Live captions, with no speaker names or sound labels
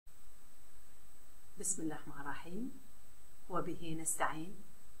بسم الله الرحمن الرحيم وبه نستعين.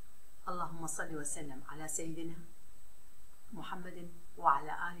 اللهم صل وسلم على سيدنا محمد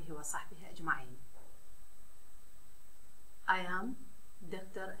وعلى آله وصحبه أجمعين. I am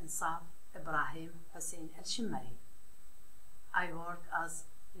د.انصاف ابراهيم حسين الشمري. I work as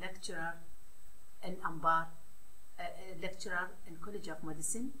lecturer in الانبار, lecturer in College of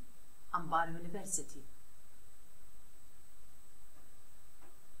Medicine, Anbar University.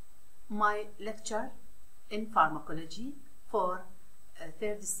 My lecture in pharmacology for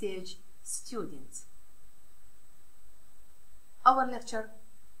third stage students. Our lecture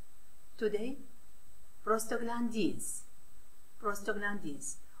today, Prostaglandins.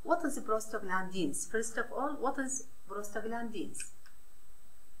 Prostaglandins. What is Prostaglandins? First of all, what is Prostaglandins?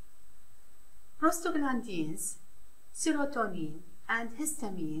 Prostaglandins, serotonin and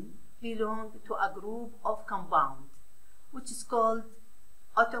histamine belong to a group of compounds which is called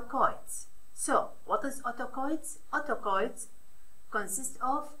autocoids. So, what is autocoids? Autocoids consist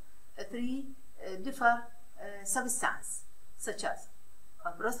of three different substances such as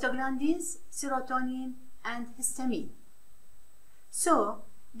prostaglandins, serotonin, and histamine. So,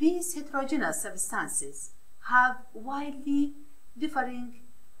 these heterogeneous substances have widely differing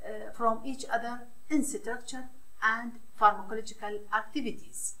from each other in structure and pharmacological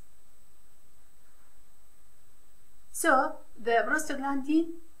activities. So, the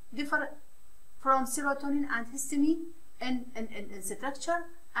prostaglandin differ from serotonin and histamine in structure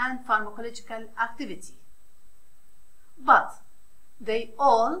and pharmacological activity. But they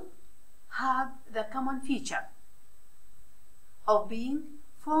all have the common feature of being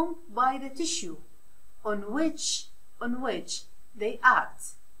formed by the tissue on which they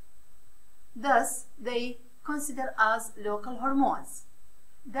act. Thus, they consider as local hormones.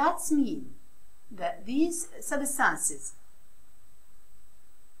 That means that these substances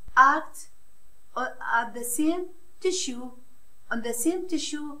act at the same tissue, on the same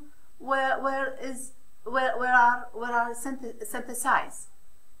tissue where are synthesized.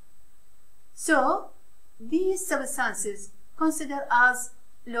 So these substances considered as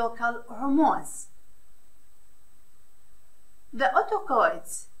local hormones. The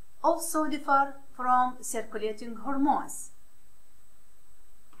autocoids also differ from circulating hormones.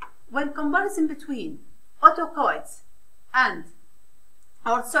 When comparison between autocoids and,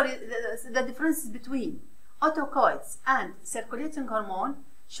 the differences between autocoids and circulating hormone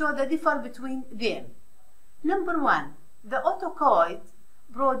show the difference between them. Number one, the autocoid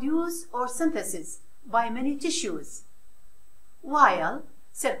produce or synthesis by many tissues, while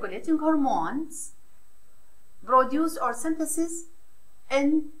circulating hormones produce or synthesis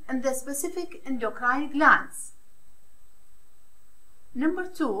in the specific endocrine glands. Number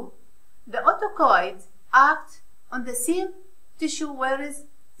two, the autocoid act on the same tissue where is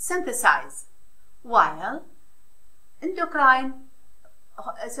synthesized, while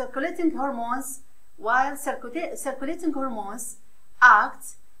circulating hormones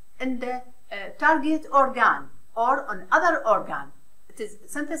act in the target organ or on other organ. It is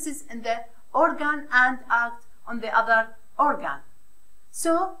synthesis in the organ and act on the other organ.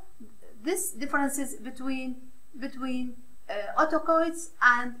 So this differences between autocoids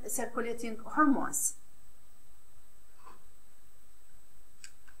and circulating hormones.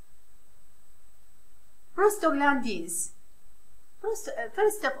 Prostaglandins.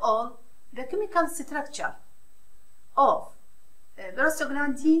 First of all, the chemical structure of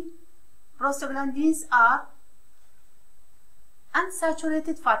prostaglandins are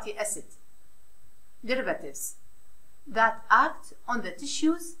unsaturated fatty acid derivatives that act on the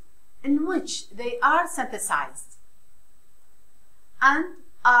tissues in which they are synthesized and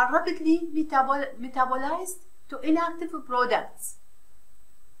are rapidly metabolized to inactive products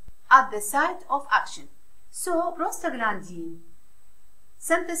at the site of action. So, prostaglandin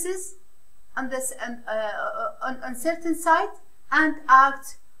synthesis on certain site and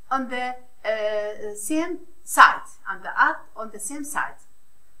act on the same site,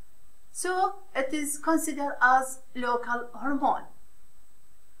 So, it is considered as local hormone.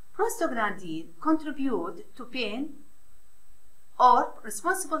 Prostaglandin contribute to pain or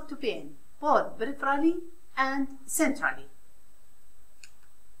responsible to pain both peripherally and centrally.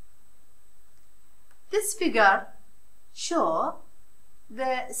 This figure shows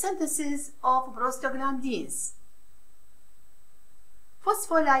the synthesis of prostaglandins.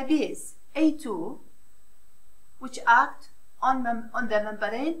 Phospholipase A2, which act on the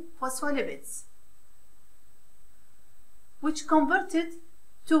membrane phospholipids, which converted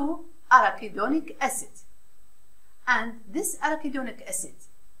to arachidonic acid, and this arachidonic acid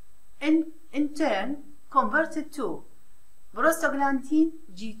in turn converted to prostaglandin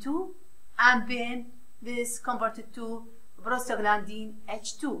G2 and pain, this converted to prostaglandin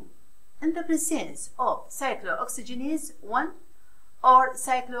H2 in the presence of cyclooxygenase 1 or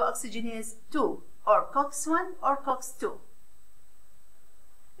cyclooxygenase 2 or COX-1 or COX-2.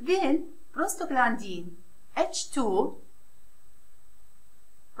 Then prostaglandin H2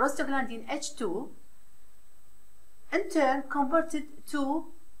 in turn converted to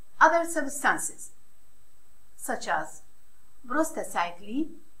other substances such as prostacyclin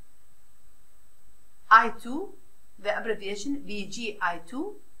I2, the abbreviation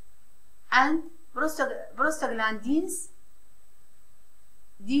VGI2, and prostaglandins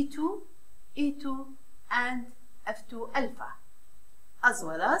D2, E2, and F2 alpha, as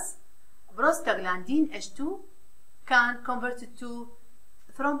well as prostaglandin H2 can convert it to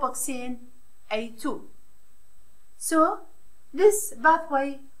thromboxane A2. So this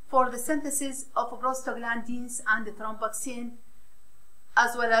pathway for the synthesis of prostaglandins and thromboxane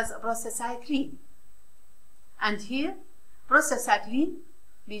as well as prostacyclin. And here prostacyclin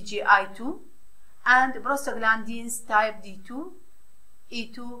BGI2 and prostaglandins type D2,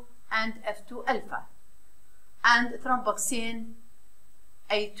 E2 and F2 alpha and thromboxane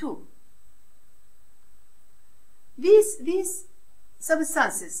A2. These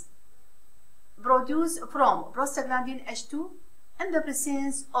substances produced from prostaglandin H2 in the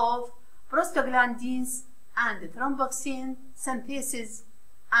presence of prostaglandins and thromboxane synthesis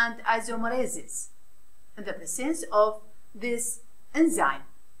and isomerases in the presence of this enzyme.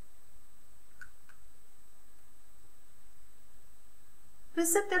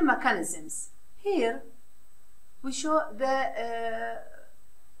 Receptor mechanisms. Here we show the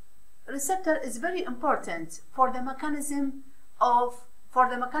receptor is very important for the mechanism of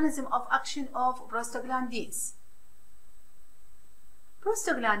action of prostaglandins.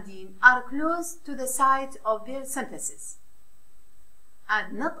 Prostaglandins are close to the site of their synthesis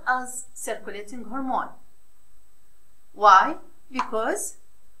and not as circulating hormone. Why? Because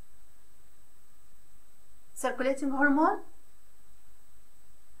circulating hormone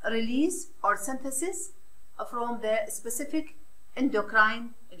release or synthesis from the specific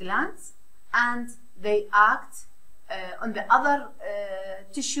endocrine glands, and they act on the other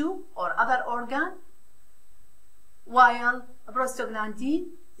tissue or other organ, while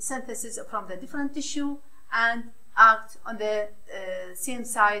prostaglandin synthesis from the different tissue and act on the same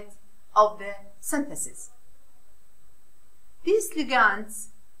site of the synthesis. These ligands,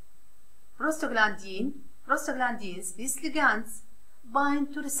 prostaglandins, these ligands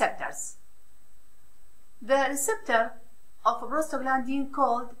bind to receptors. The receptor of prostaglandin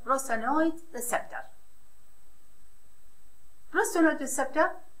called prostanoid receptor. Prostanoid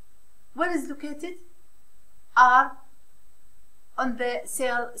receptor, where is located? Are on the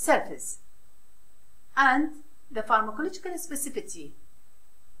cell surface, and the pharmacological specificity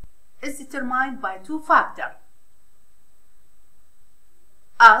is determined by two factors,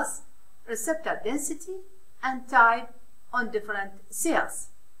 as receptor density and type on different cells.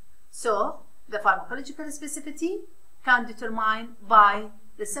 So the pharmacological specificity can determine by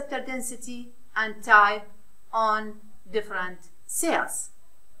receptor density and type on different cells.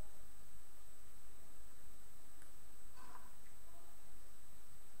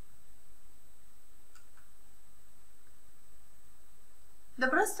 The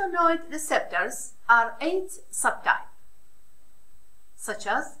prostanoid receptors are 8 subtypes, such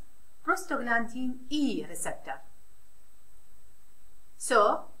as prostaglandin E receptor.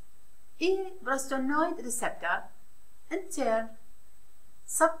 So, E prostanoid receptor in turn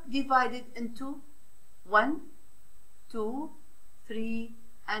subdivided into 1, 2, 3,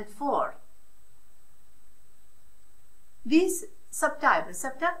 and 4. These subtype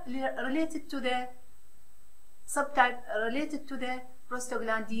receptor related to the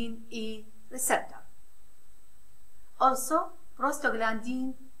prostaglandin E receptor. Also,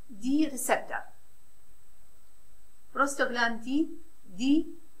 prostaglandin D receptor, prostaglandin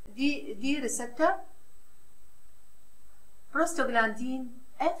D receptor, prostaglandin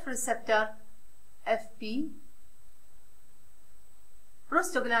F receptor FP,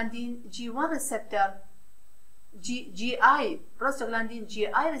 prostaglandin G1 receptor prostaglandin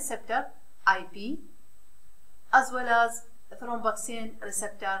GI receptor IP, as well as thromboxane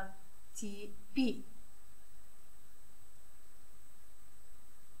receptor TP.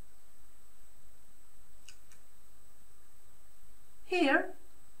 Here,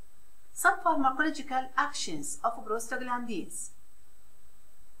 some pharmacological actions of prostaglandins.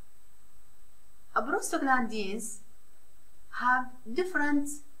 Prostaglandins have different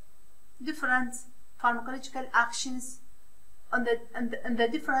pharmacological actions on the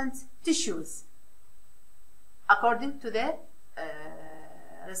different tissues according to the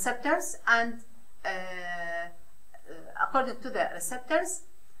receptors and according to the receptors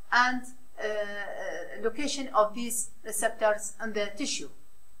and location of these receptors in the tissue.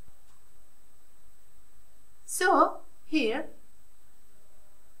 So here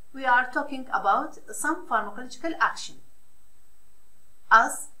we are talking about some pharmacological action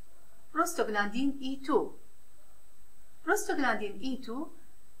as prostaglandin E2. Prostaglandin E2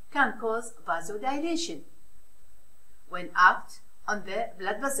 can cause vasodilation when act on the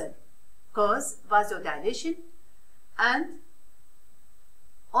blood vessel, cause vasodilation, and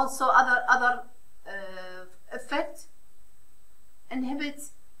also other effect,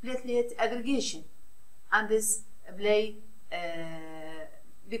 inhibit platelet aggregation, and this play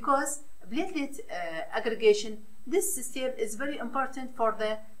because platelet aggregation, this step is very important for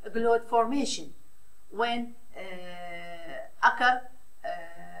the clot formation when occur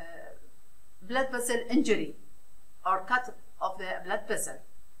blood vessel injury or cut of the blood vessel.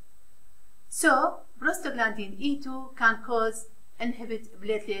 So prostaglandin E2 can cause inhibit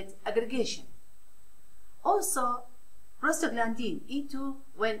platelet aggregation. Also, prostaglandin E2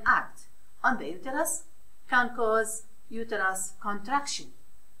 when act on the uterus can cause uterus contraction.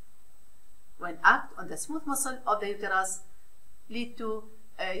 When act on the smooth muscle of the uterus, lead to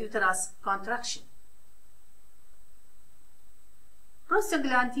uterus contraction.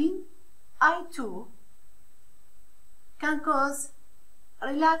 Prostaglandin I2 can cause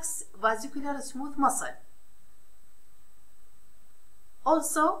relaxed vascular smooth muscle.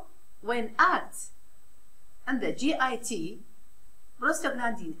 Also, when act on the GIT,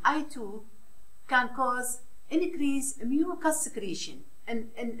 prostaglandin I2 can cause increased mucus secretion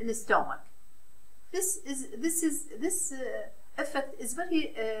in the stomach. This effect is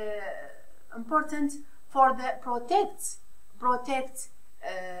very important for the protect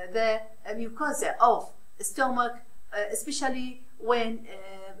the mucosa of stomach, especially when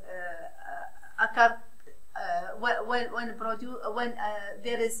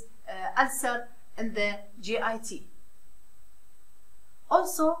there is ulcer in the GIT.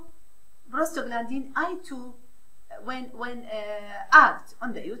 Also, prostaglandin I2 when act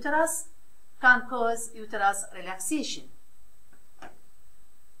on the uterus can cause uterus relaxation.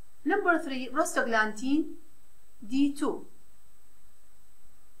 Number 3, prostaglandin D2.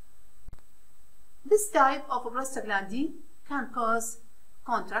 This type of prostaglandin can cause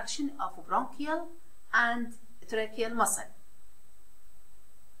contraction of bronchial and tracheal muscle.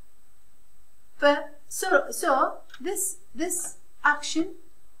 So this action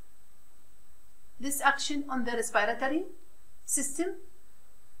on the respiratory system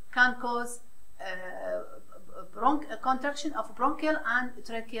can cause contraction of bronchial and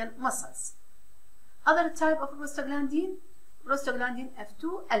tracheal muscles. Other type of prostaglandin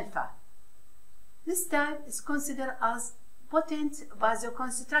F2 alpha. This type is considered as potent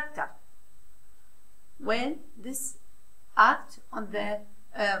vasoconstrictor when this act on the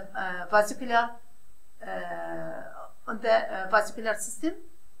vascular system.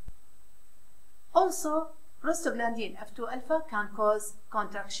 Also, prostaglandin F2 alpha can cause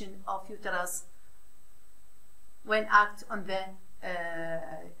contraction of uterus when act on the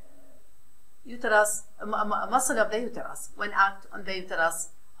uterus muscle of the uterus, when act on the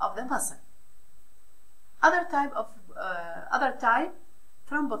uterus of the muscle. Other type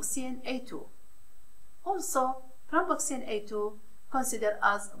thromboxane A2. Also, thromboxane A2 considered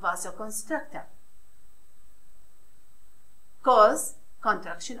as vasoconstrictor, cause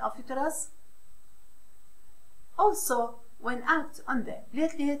contraction of uterus. Also, when act on the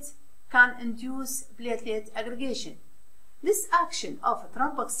platelet, can induce platelet aggregation. This action of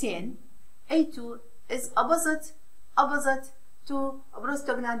thromboxane A2 is opposite to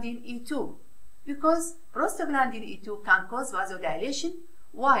prostaglandin E2, because prostaglandin E2 can cause vasodilation,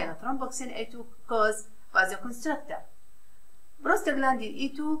 while thromboxane A2 cause vasoconstrictor. Prostaglandin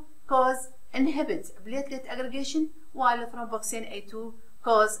E2 cause inhibit platelet aggregation, while thromboxane A2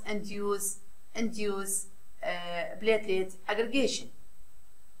 cause induce platelet aggregation.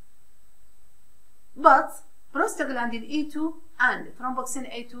 But prostaglandin E2 and thromboxane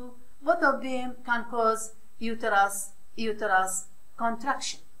A2, both of them can cause uterus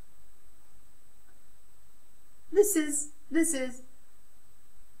contraction. This is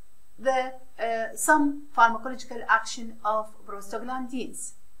the some pharmacological action of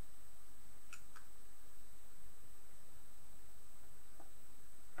prostaglandins.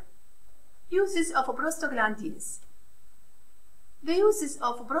 Uses of prostaglandins. The uses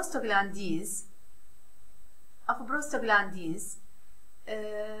of prostaglandins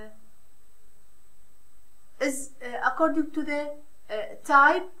is according to the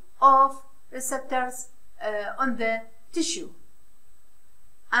type of receptors on the tissue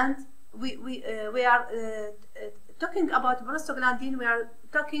and we are talking about prostaglandin. We are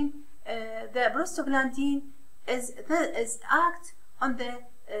talking the prostaglandin is act on the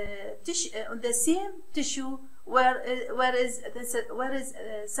tissue, on the same tissue where is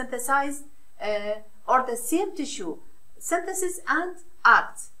synthesized, or the same tissue synthesis and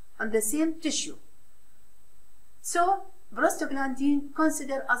act on the same tissue. So prostaglandin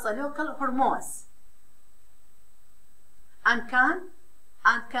considered as a local hormones and can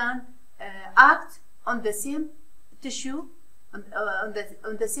act on the same tissue,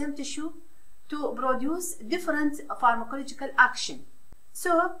 on the same tissue to produce different pharmacological action.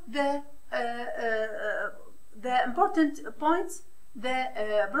 So the important point, the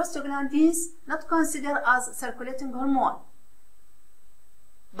prostaglandins not considered as circulating hormone,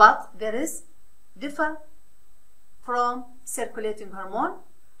 but there is differ from circulating hormone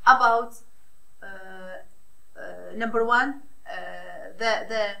about number one,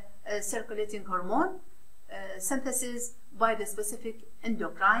 the circulating hormone synthesis by the specific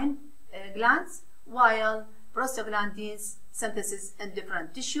endocrine glands, while prostaglandins synthesis in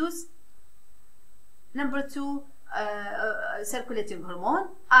different tissues. Number two, circulating hormone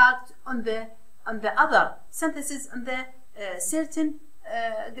act on the other synthesis on the certain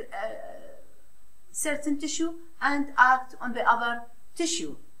tissue and act on the other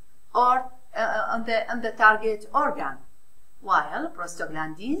tissue or on the target organ, while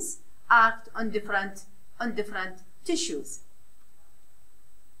prostaglandins act on different tissues.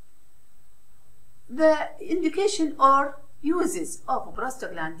 The indication or uses of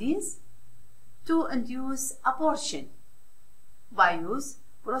prostaglandins to induce abortion by use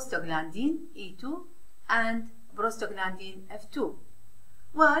prostaglandin E2 and prostaglandin F2.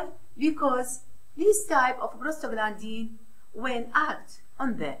 Why? Because this type of prostaglandin, when act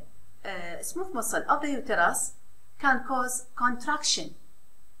on the smooth muscle of the uterus, can cause contraction,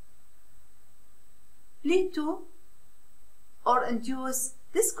 lead to or induce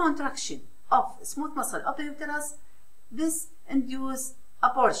this contraction of smooth muscle of the uterus. This induce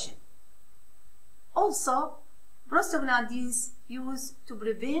abortion. Also, prostaglandins used to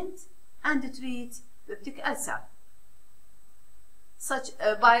prevent and treat peptic ulcer, such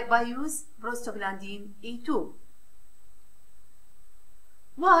by use prostaglandin E2.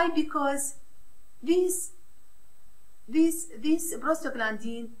 Why? Because these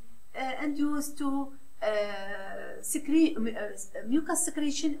prostaglandin induce to mucus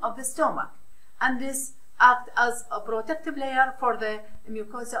secretion of the stomach, and this act as a protective layer for the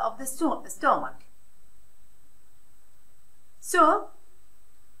mucosa of the stomach. So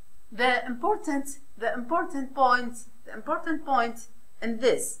the important point in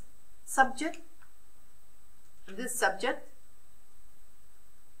this subject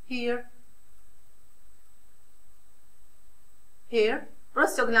here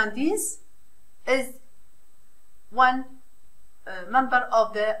prostaglandins is one member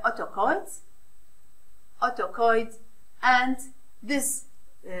of the autocoid, and this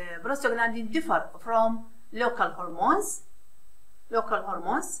prostaglandin differ from local hormones,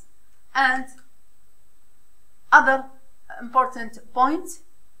 and other important point,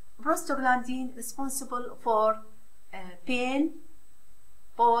 prostaglandin responsible for pain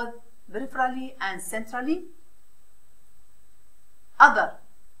both peripherally and centrally. Other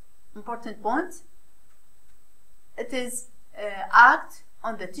important point, it is act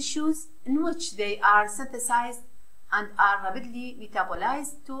on the tissues in which they are synthesized and are rapidly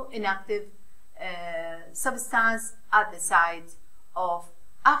metabolized to inactive substance at the site of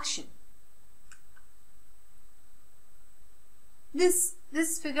action. This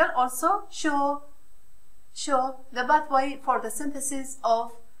figure also show the pathway for the synthesis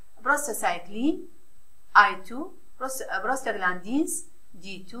of prostacyclin I2, prostaglandins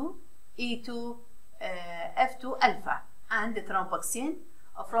D2, E2, F2 alpha, and the thromboxane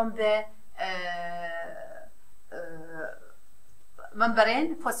from the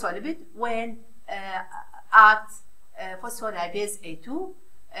membrane phospholipid when act phospholipase A2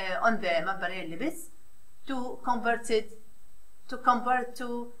 on the membrane lipids to convert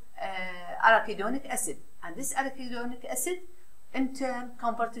to arachidonic acid, and this arachidonic acid in turn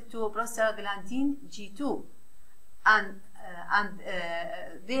converted to prostaglandin G2, and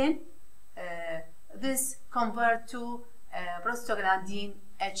then this convert to prostaglandin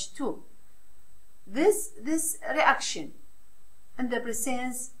H2. This reaction in the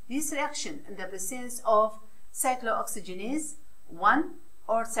presence of cyclooxygenase 1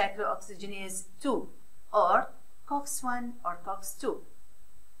 or cyclooxygenase 2 or COX1 or COX2.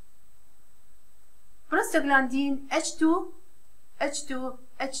 Prostaglandin H2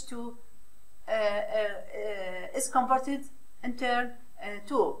 is converted in turn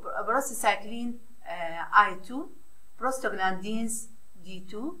to prostacyclin I2, prostaglandins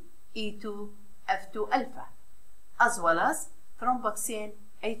D2, E2, F2 alpha, as well as thromboxane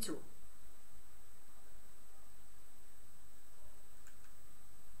A2.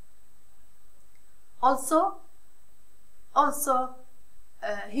 Also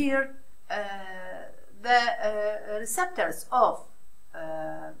here the receptors of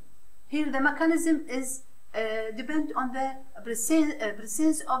here the mechanism is depend on the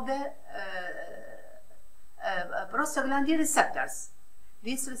presence of the prostaglandin receptors.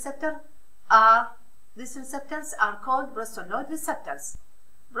 These receptors are called prostaglandin receptors.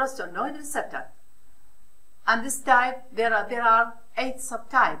 Prostaglandin receptor. And this type there are 8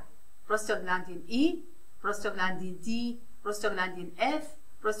 subtypes: prostaglandin E, prostaglandin D, prostaglandin F,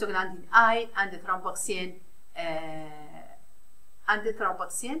 prostaglandin I, and the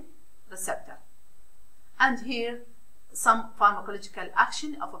thromboxane receptor. And here some pharmacological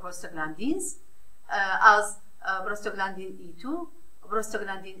action of prostaglandins as prostaglandin E2,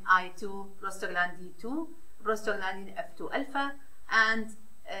 prostaglandin I2, prostaglandin 2, prostaglandin F2 alpha, and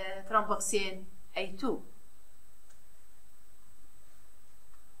thromboxane A2.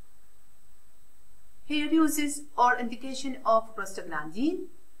 Here uses or indication of prostaglandin,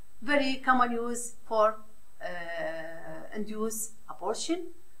 very common use for induce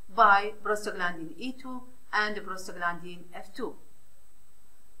abortion by prostaglandin E2 and prostaglandin F2,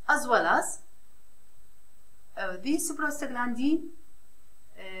 as well as these prostaglandin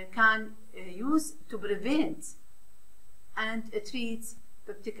can use to prevent and treat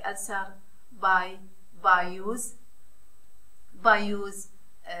peptic ulcer by use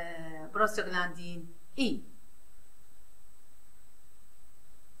prostaglandin E.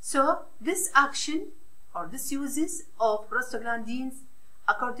 So this action or this uses of prostaglandins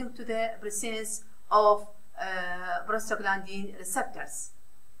according to the presence of prostaglandin receptors,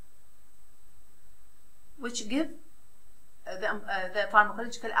 which give the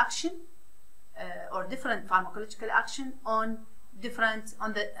pharmacological action or different pharmacological action on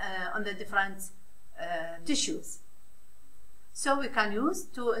the different tissues. So we can use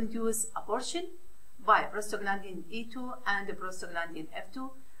to induce abortion by prostaglandin E2 and prostaglandin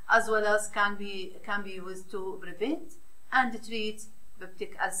F2, as well as can be used to prevent and treat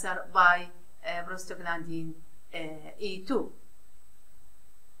peptic ulcer by prostaglandin E2.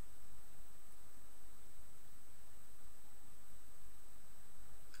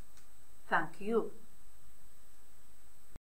 Thank you.